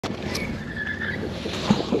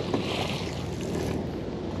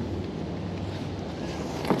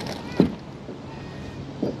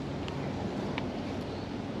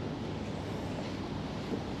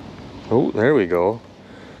Oh, there we go.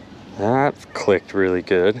 That clicked really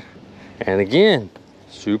good. And again,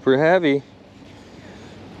 super heavy.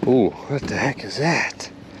 Ooh, what the heck is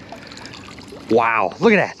that? Wow,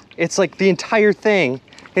 look at that. It's like the entire thing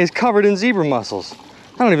is covered in zebra mussels.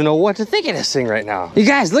 I don't even know what to think of this thing right now. You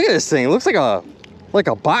guys, look at this thing. It looks like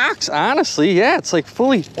a box, honestly. Yeah, it's like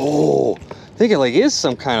fully, oh, I think it like is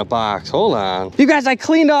some kind of box. Hold on. You guys, I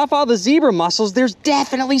cleaned off all the zebra mussels. There's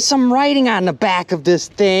definitely some writing on the back of this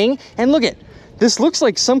thing. And look at, this looks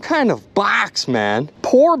like some kind of box, man.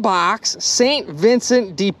 Poor box, St.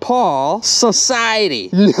 Vincent de Paul Society.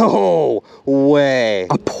 No way.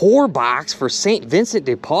 A poor box for St. Vincent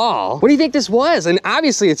de Paul? What do you think this was? And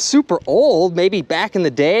obviously it's super old. Maybe back in the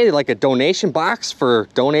day, like a donation box for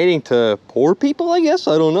donating to poor people, I guess?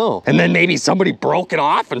 I don't know. And then maybe somebody broke it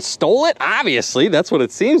off and stole it? Obviously, that's what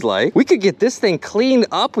it seems like. We could get this thing cleaned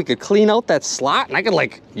up. We could clean out that slot and I could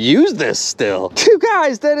like use this still. You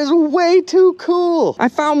guys, that is way too cool. I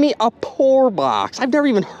found me a poor box. I've never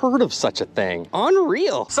even heard of such a thing.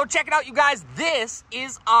 Unreal. So check it out, you guys. This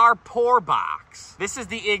is our pour box. This is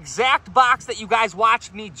the exact box that you guys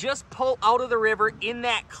watched me just pull out of the river in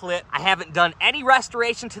that clip. I haven't done any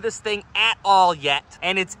restoration to this thing at all yet,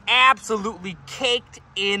 and it's absolutely caked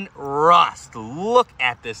in rust. Look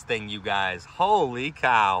at this thing, you guys. Holy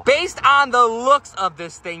cow. Based on the looks of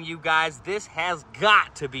this thing, you guys, this has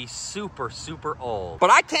got to be super, super old.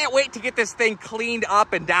 But I can't wait to get this thing cleaned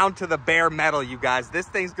up and down to the bare metal, you guys. This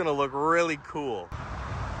thing's gonna look really cool.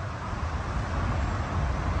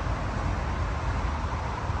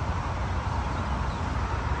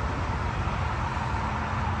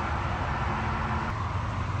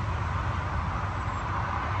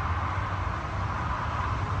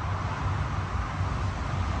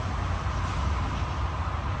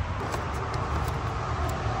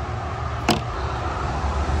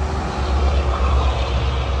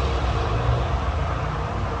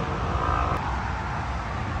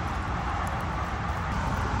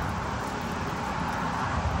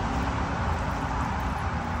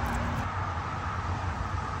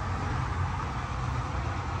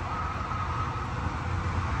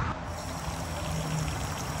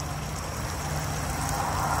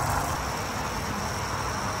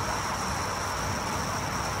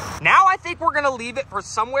 Now I think we're gonna leave it for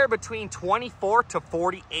somewhere between 24 to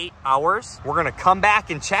 48 hours. We're gonna come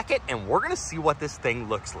back and check it, and we're gonna see what this thing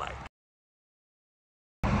looks like.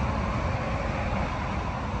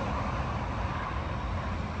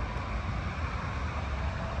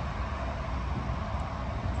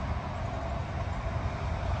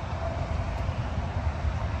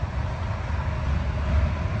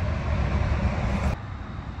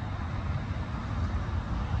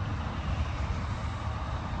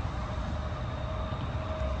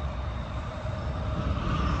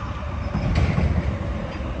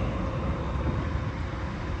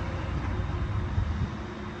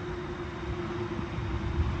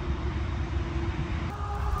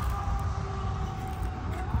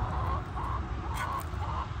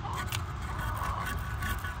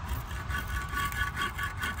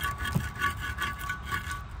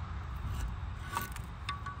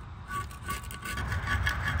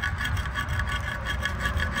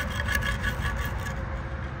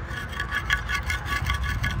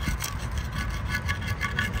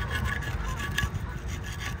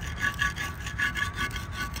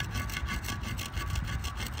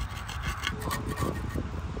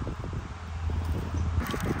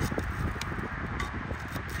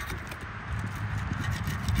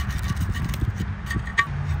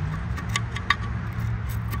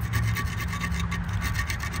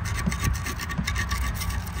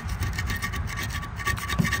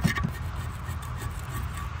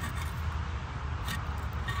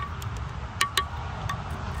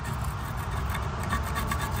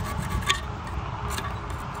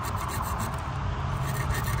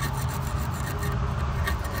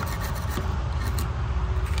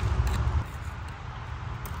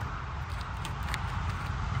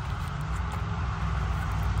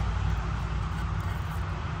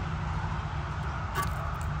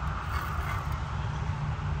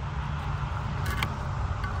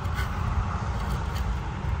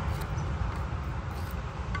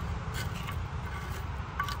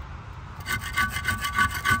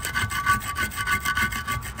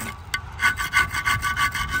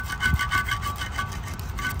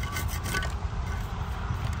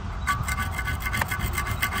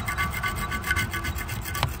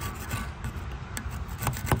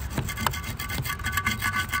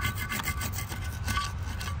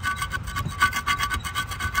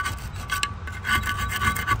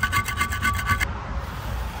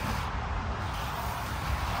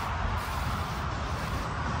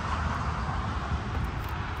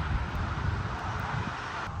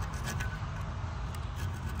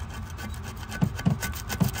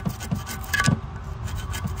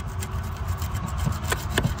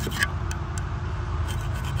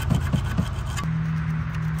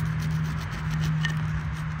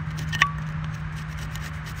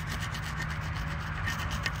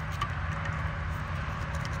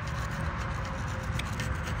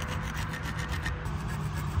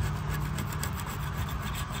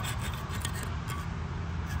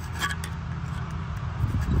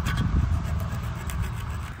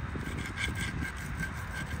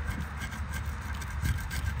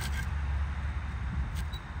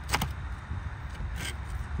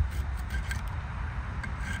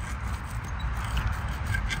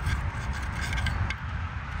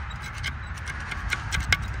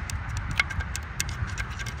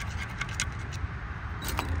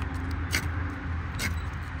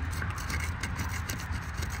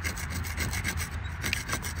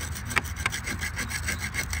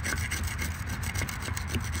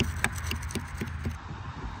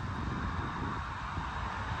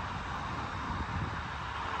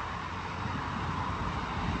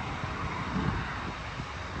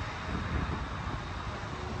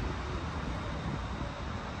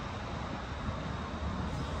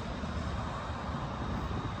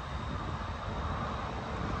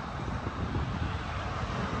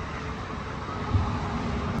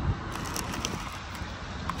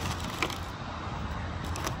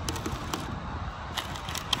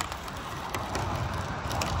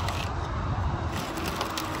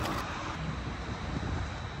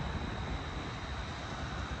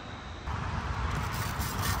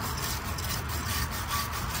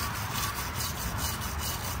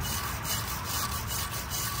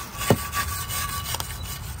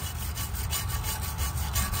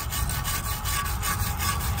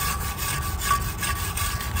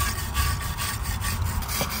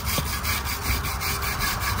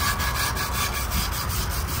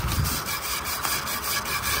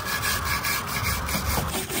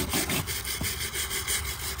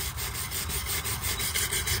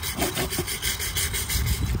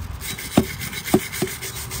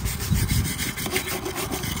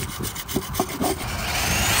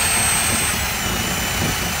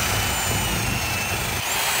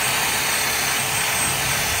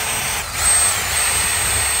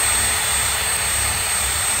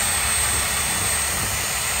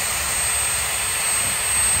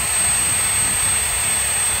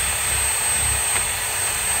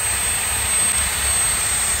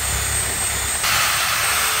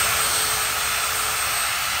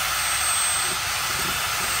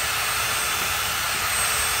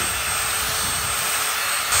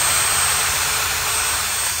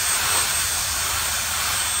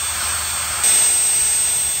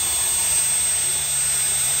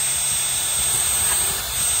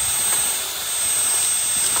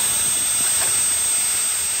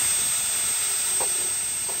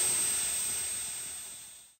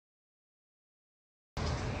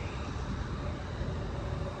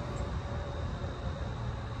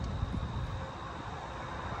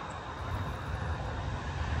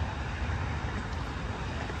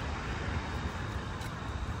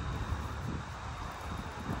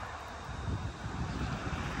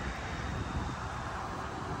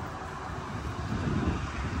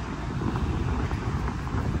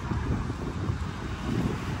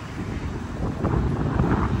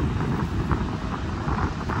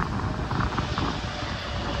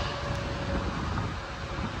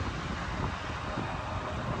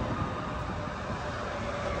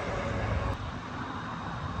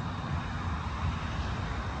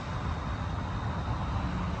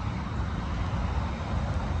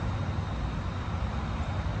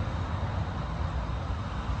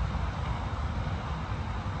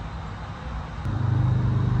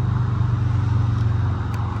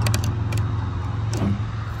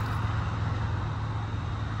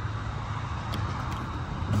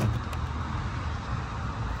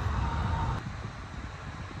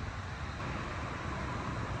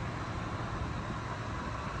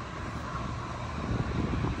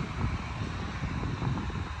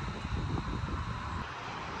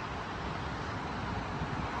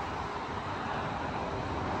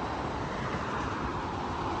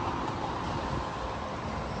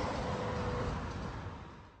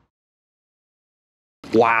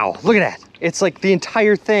 Wow, look at that. It's like the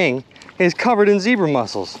entire thing is covered in zebra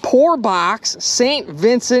mussels. Poor Box St.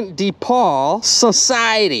 Vincent de Paul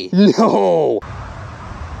Society. No,